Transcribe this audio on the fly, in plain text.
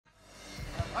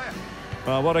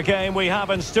Well, what a game we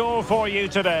have in store for you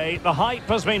today. The hype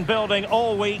has been building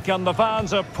all week and the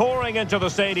fans are pouring into the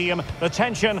stadium. The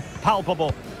tension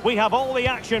palpable. We have all the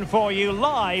action for you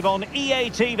live on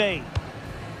EA TV.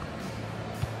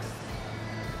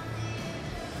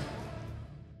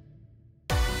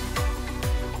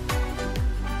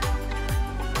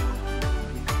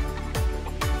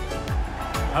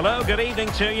 Hello, good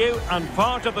evening to you, and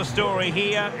part of the story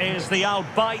here is the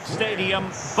Bayt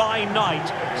Stadium by night.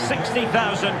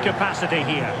 60,000 capacity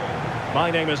here.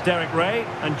 My name is Derek Ray,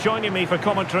 and joining me for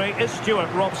commentary is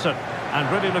Stuart Robson.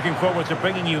 And really looking forward to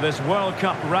bringing you this World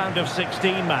Cup round of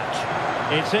 16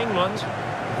 match. It's England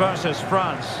versus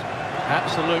France.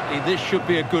 Absolutely, this should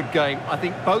be a good game. I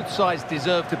think both sides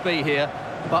deserve to be here,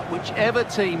 but whichever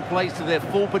team plays to their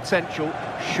full potential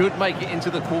should make it into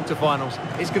the quarterfinals.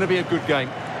 It's going to be a good game.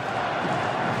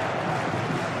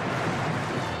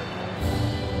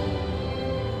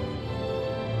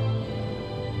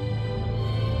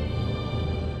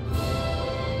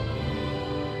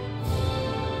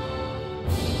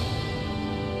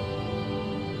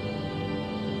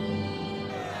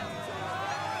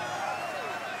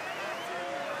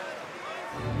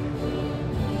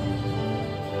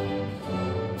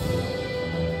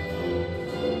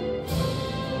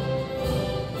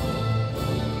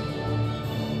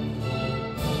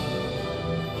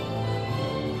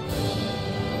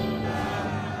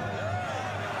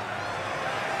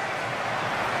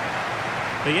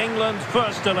 The England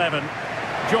first 11.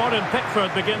 Jordan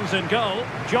Pickford begins in goal.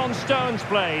 John Stones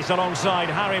plays alongside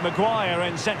Harry Maguire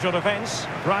in central defence.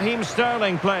 Raheem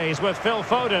Sterling plays with Phil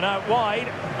Foden out wide.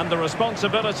 And the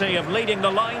responsibility of leading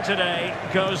the line today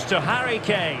goes to Harry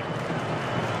Kane.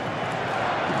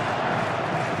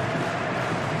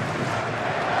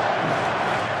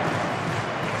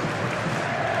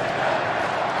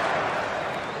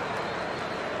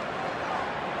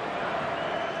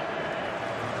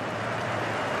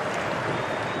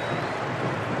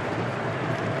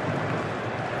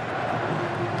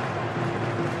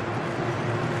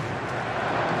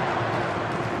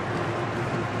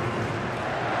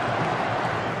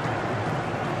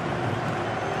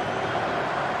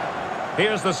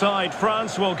 Here's the side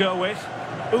France will go with.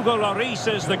 Hugo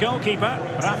Lloris is the goalkeeper.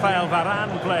 Raphael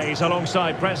Varane plays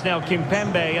alongside Presnel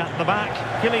Kimpembe at the back.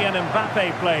 Kylian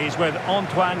Mbappe plays with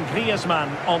Antoine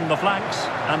Griezmann on the flanks.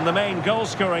 And the main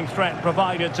goal-scoring threat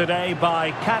provided today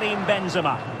by Karim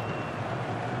Benzema.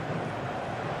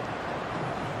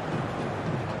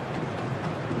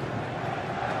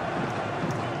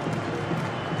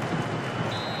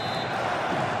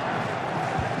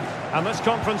 And this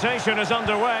confrontation is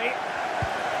underway.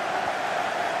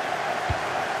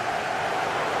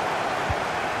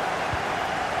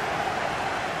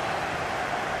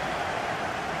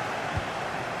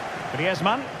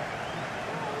 Griezmann.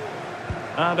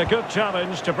 And a good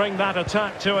challenge to bring that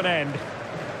attack to an end.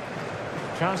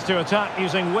 Chance to attack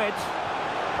using width.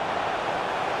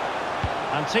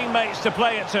 And teammates to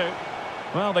play it to.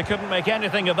 Well, they couldn't make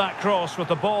anything of that cross with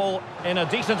the ball in a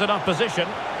decent enough position.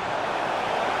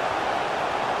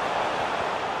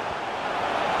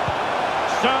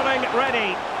 Sterling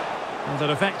ready. And an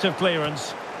effective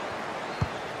clearance.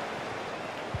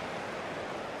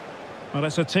 Well,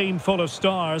 it's a team full of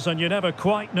stars, and you never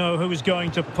quite know who's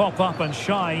going to pop up and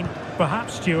shine.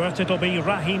 Perhaps, Stuart, it'll be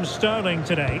Raheem Sterling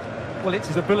today. Well, it's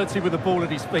his ability with the ball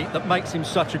at his feet that makes him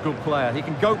such a good player. He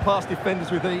can go past defenders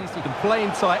with ease, he can play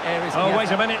in tight areas. Oh, wait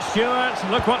a minute, Stuart.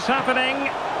 Look what's happening.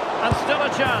 And still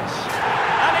a chance.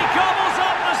 And he gobbles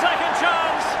up the second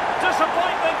chance.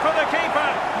 Disappointment for the keeper.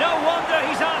 No wonder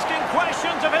he's asking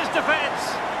questions of his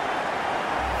defence.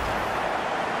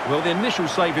 Well, the initial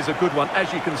save is a good one,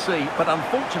 as you can see, but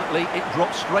unfortunately it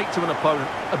dropped straight to an opponent.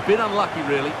 A bit unlucky,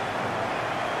 really.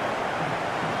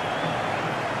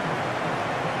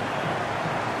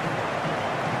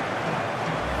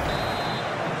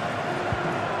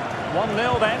 One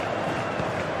 0 then.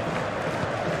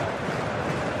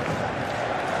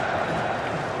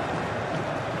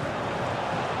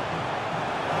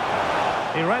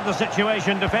 He read the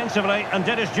situation defensively and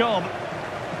did his job.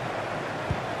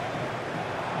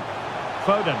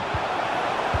 Foden.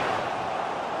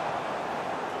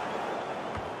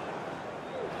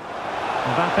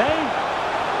 Mbappe.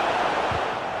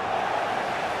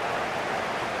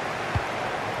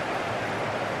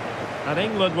 And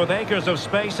England with acres of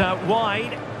space out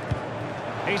wide.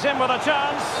 He's in with a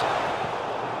chance.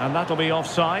 And that'll be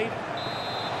offside.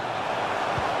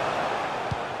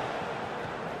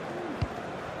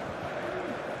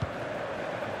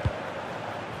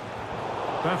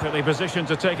 Perfectly positioned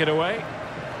to take it away.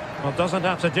 Well, doesn't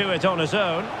have to do it on his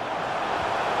own.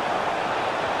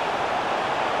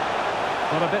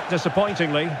 But a bit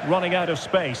disappointingly, running out of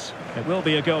space. It will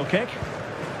be a goal kick.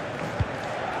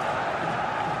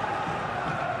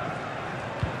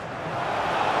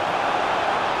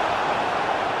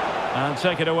 And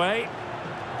take it away.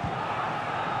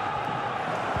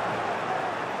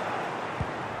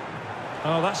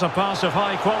 Oh, that's a pass of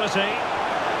high quality.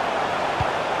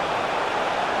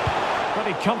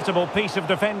 Pretty comfortable piece of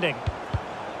defending.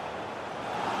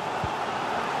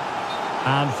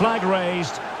 And flag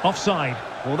raised, offside.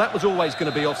 Well, that was always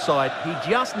going to be offside. He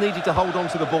just needed to hold on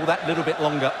to the ball that little bit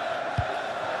longer.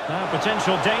 Now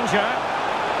potential danger.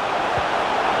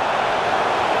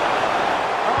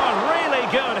 Oh, really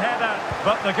good header.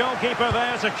 But the goalkeeper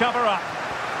there to cover up.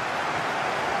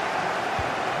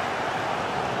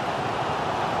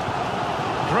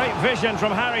 Great vision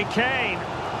from Harry Kane.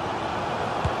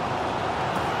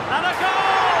 And a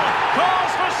goal!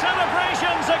 Calls for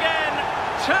celebrations again.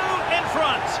 2 in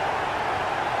front.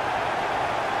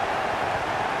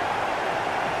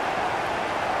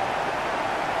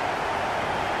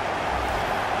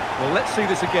 Well, let's see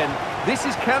this again. This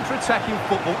is counter-attacking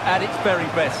football at its very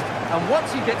best. And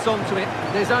once he gets onto it,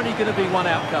 there's only going to be one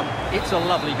outcome. It's a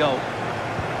lovely goal.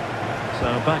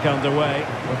 So back underway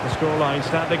with the scoreline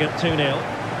standing at 2-0.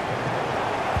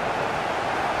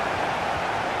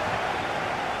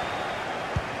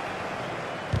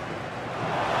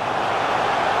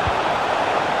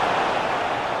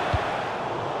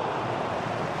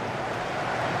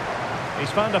 He's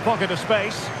found a pocket of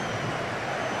space.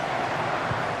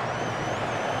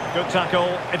 Good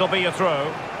tackle, it'll be a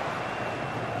throw.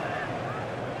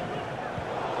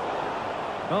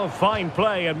 Oh, fine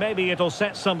play, and maybe it'll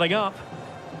set something up.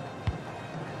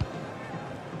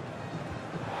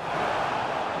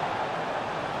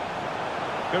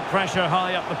 Good pressure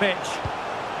high up the pitch.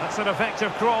 That's an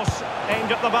effective cross,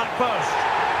 aimed at the back post.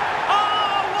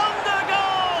 Oh, wonder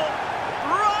goal!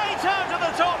 Right out of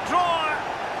the top drawer!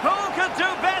 Who could do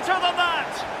better than that?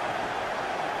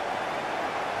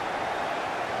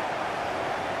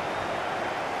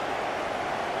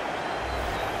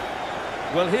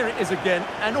 Well, here it is again,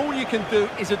 and all you can do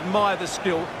is admire the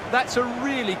skill. That's a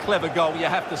really clever goal, you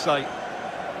have to say.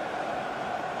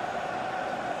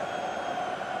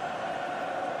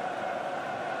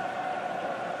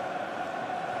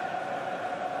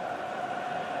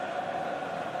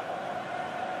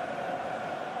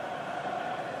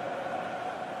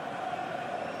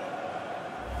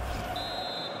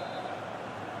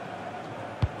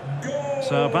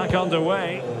 So back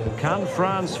underway. Can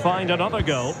France find another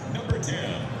goal?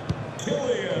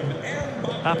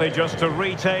 Happy just to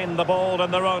retain the ball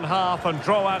in their own half and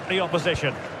draw out the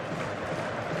opposition.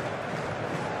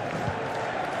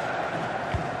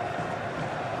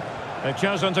 They've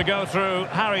chosen to go through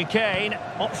Harry Kane.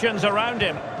 Options around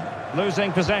him.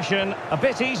 Losing possession a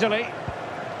bit easily.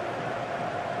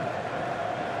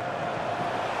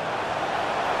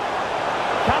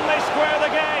 Can they square the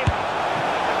game?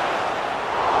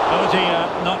 Oh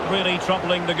dear, not really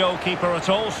troubling the goalkeeper at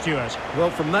all, Stuart.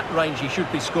 Well, from that range he should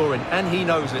be scoring, and he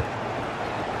knows it.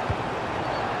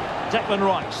 Declan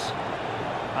Rice.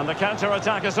 And the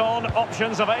counter-attack is on,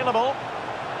 options available.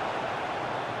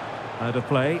 Out of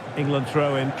play, England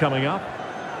throw-in coming up.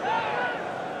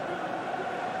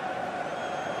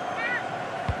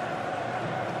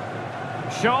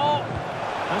 Shaw.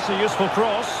 That's a useful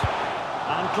cross.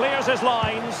 And clears his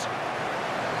lines.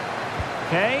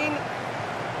 Kane.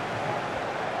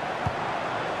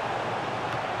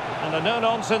 And a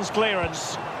no-nonsense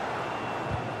clearance.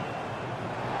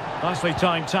 Nicely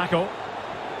timed tackle.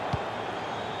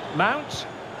 Mount.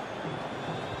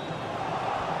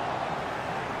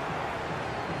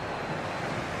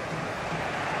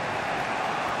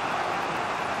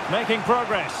 Making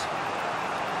progress.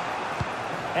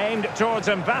 Aimed towards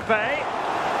Mbappe.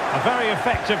 A very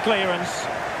effective clearance.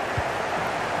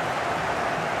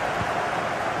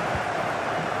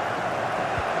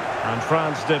 And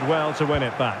France did well to win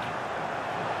it back.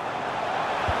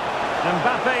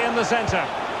 Mbappe in the centre.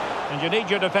 And you need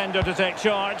your defender to take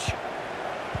charge.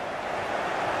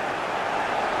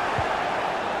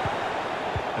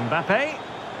 Mbappe.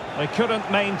 They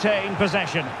couldn't maintain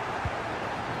possession.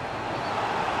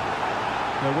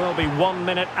 There will be 1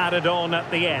 minute added on at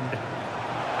the end.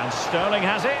 And Sterling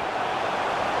has it.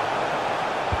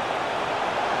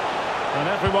 And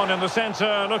everyone in the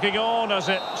centre looking on as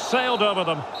it sailed over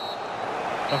them.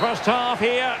 The first half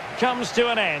here comes to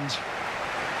an end.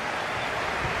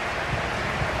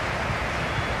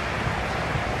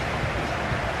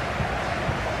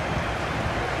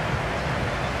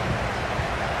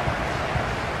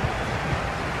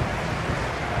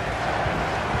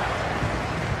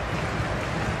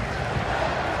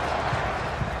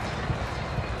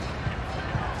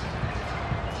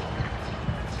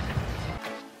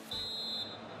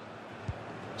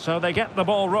 So they get the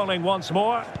ball rolling once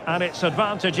more, and it's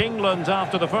advantage England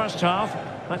after the first half.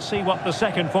 Let's see what the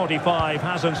second 45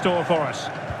 has in store for us.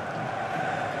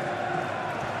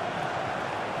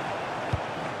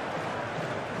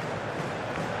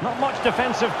 Not much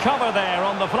defensive cover there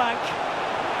on the flank.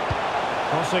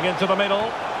 Crossing into the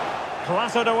middle.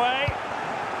 Clattered away.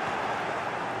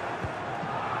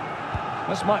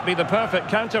 This might be the perfect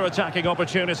counter-attacking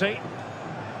opportunity.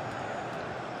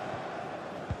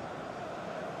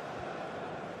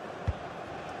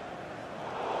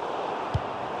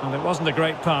 And it wasn't a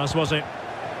great pass, was it?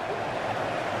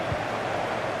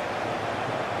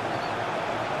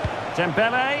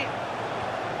 Dembele.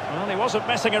 Well, he wasn't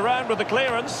messing around with the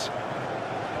clearance.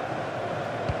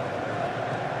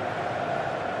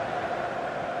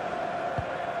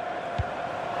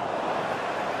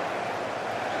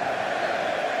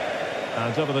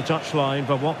 And over the touchline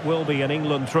for what will be an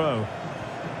England throw.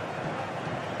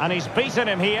 And he's beaten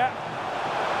him here.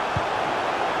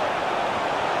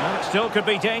 And it still could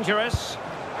be dangerous.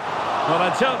 Well,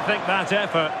 I don't think that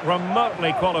effort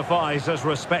remotely qualifies as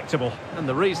respectable. And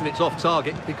the reason it's off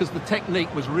target, because the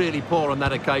technique was really poor on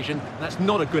that occasion. That's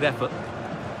not a good effort.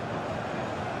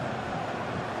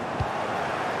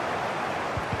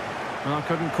 Well,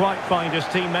 couldn't quite find his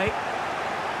teammate.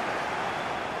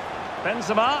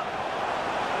 Benzema.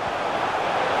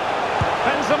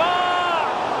 Benzema!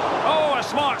 Oh, a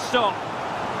smart stop.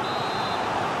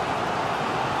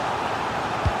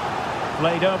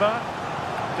 Played over.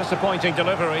 Disappointing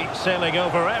delivery, sailing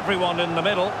over everyone in the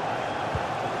middle.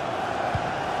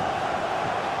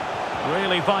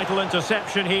 Really vital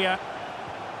interception here.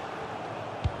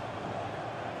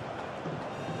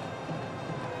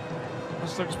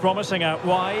 This looks promising out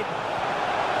wide.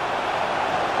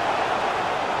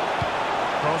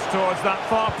 Cross towards that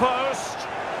far post.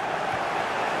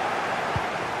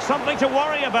 Something to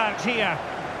worry about here.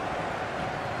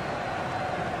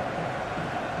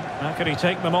 How could he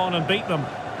take them on and beat them?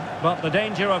 But the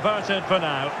danger averted for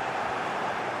now.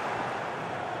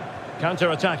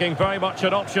 Counter-attacking, very much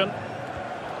an option.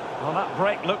 Well, that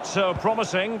break looked so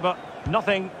promising, but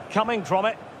nothing coming from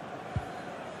it.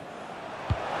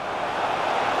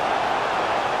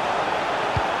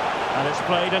 And it's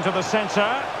played into the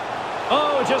centre.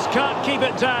 Oh, just can't keep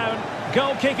it down.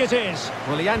 Goal kick it is.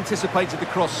 Well, he anticipated the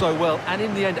cross so well, and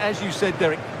in the end, as you said,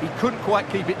 Derek, he couldn't quite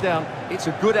keep it down. It's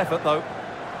a good effort, though.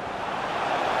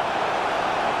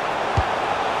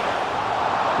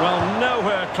 Well,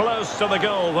 nowhere close to the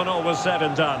goal when all was said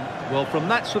and done. Well, from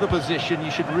that sort of position,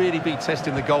 you should really be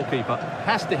testing the goalkeeper.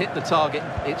 Has to hit the target.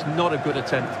 It's not a good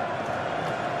attempt.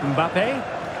 Mbappe.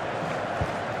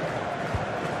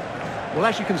 Well,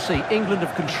 as you can see, England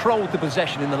have controlled the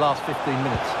possession in the last 15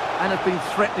 minutes and have been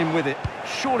threatening with it.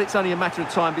 Surely it's only a matter of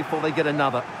time before they get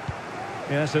another.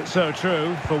 Yes, it's so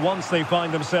true. For once they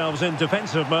find themselves in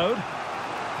defensive mode.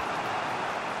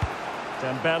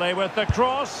 Dembele with the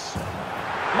cross.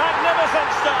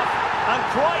 Magnificent stuff, and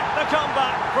quite the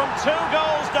comeback from 2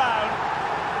 goals down.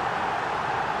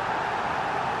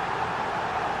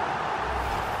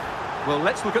 Well,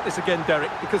 let's look at this again,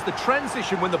 Derek, because the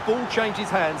transition when the ball changes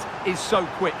hands is so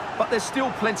quick, but there's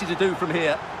still plenty to do from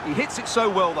here. He hits it so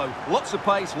well, though. Lots of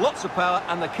pace, lots of power,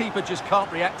 and the keeper just can't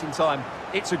react in time.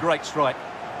 It's a great strike.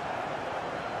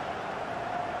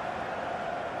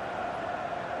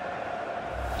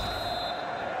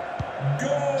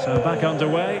 So back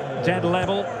underway, dead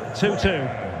level, 2-2.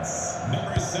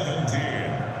 Number 17,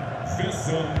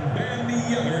 Wissam Ben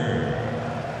Yedder.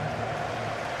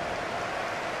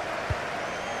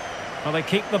 Well, they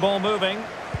keep the ball moving.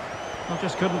 Well,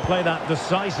 just couldn't play that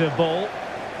decisive ball.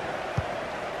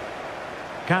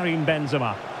 Karim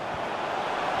Benzema.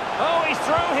 Oh, he's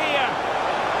through here.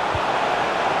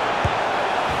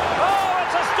 Oh,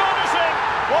 it's astonishing.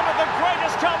 One of the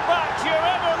greatest comebacks you're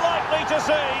ever likely to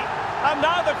see. And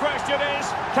now the question is,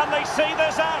 can they see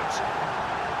this out?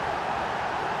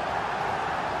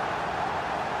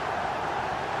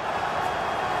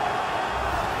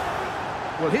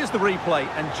 Well, here's the replay,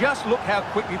 and just look how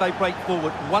quickly they break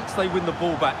forward once they win the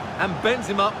ball back. And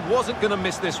Benzema wasn't going to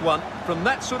miss this one. From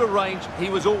that sort of range, he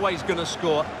was always going to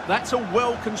score. That's a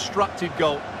well-constructed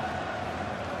goal.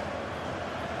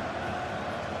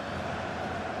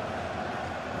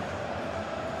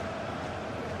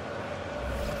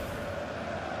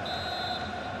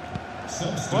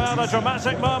 Well, a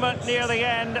dramatic moment near the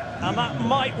end, and that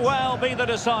might well be the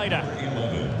decider.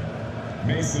 11,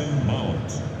 Mason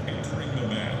Mount entering the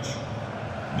match.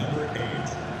 Number 8,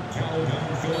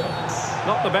 Calvin Phillips.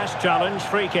 Not the best challenge,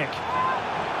 free kick.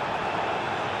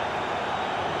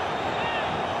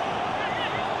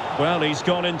 Well, he's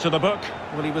gone into the book.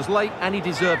 Well, he was late and he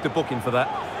deserved a booking for that.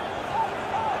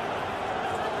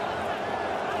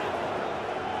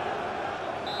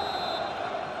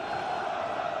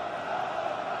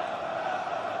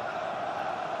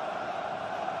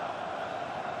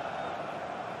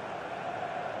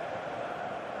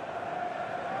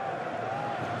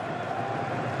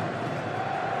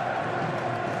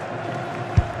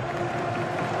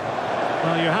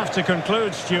 Well, you have to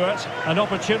conclude, Stuart, an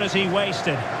opportunity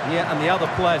wasted. Yeah, and the other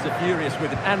players are furious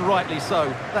with him, and rightly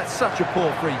so. That's such a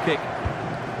poor free kick.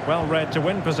 Well read to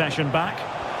win possession back.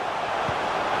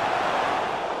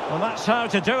 Well, that's how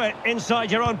to do it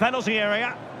inside your own penalty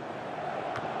area.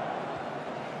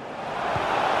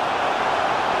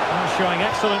 Well, showing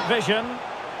excellent vision.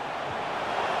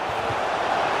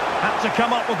 Had to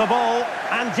come up with the ball,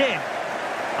 and did.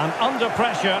 And under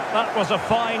pressure, that was a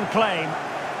fine claim.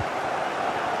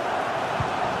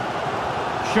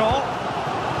 Shaw.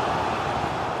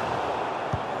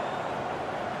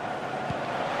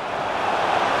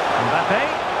 Mbappe.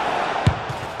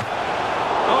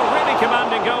 Oh, really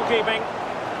commanding goalkeeping.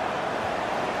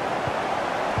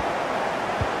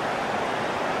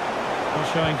 Well,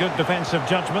 showing good defensive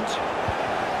judgment.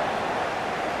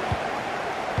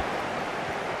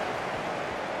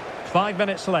 Five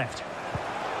minutes left.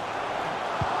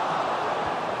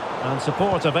 And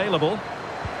support available.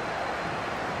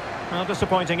 Well,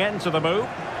 disappointing end to the move.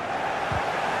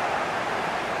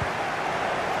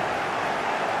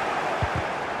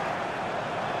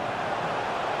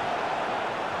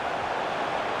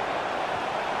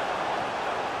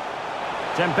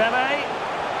 Dembele.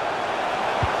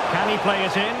 Can he play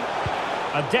it in?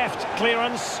 A deft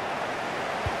clearance.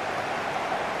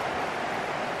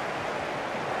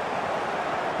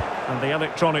 And the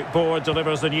electronic board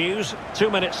delivers the news. 2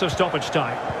 minutes of stoppage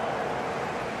time.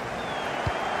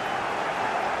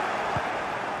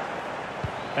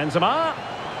 Benzema.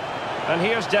 And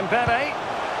here's Dembele.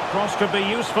 Cross could be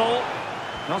useful.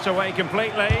 Not away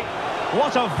completely.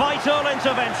 What a vital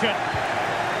intervention.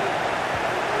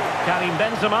 Karim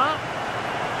Benzema.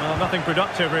 Well, nothing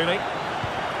productive, really.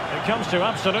 It comes to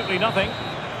absolutely nothing.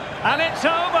 And it's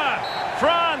over.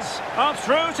 France are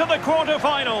through to the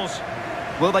quarter-finals.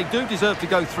 Well, they do deserve to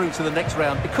go through to the next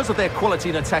round because of their quality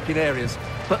in attacking areas.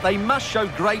 But they must show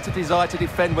greater desire to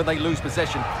defend when they lose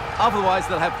possession. Otherwise,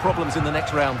 they'll have problems in the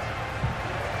next round.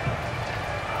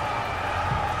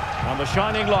 And the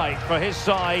shining light for his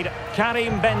side,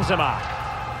 Karim Benzema.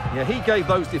 Yeah, he gave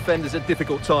those defenders a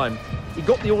difficult time. He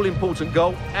got the all-important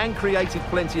goal and created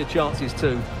plenty of chances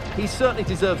too. He certainly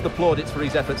deserves the plaudits for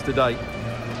his efforts today.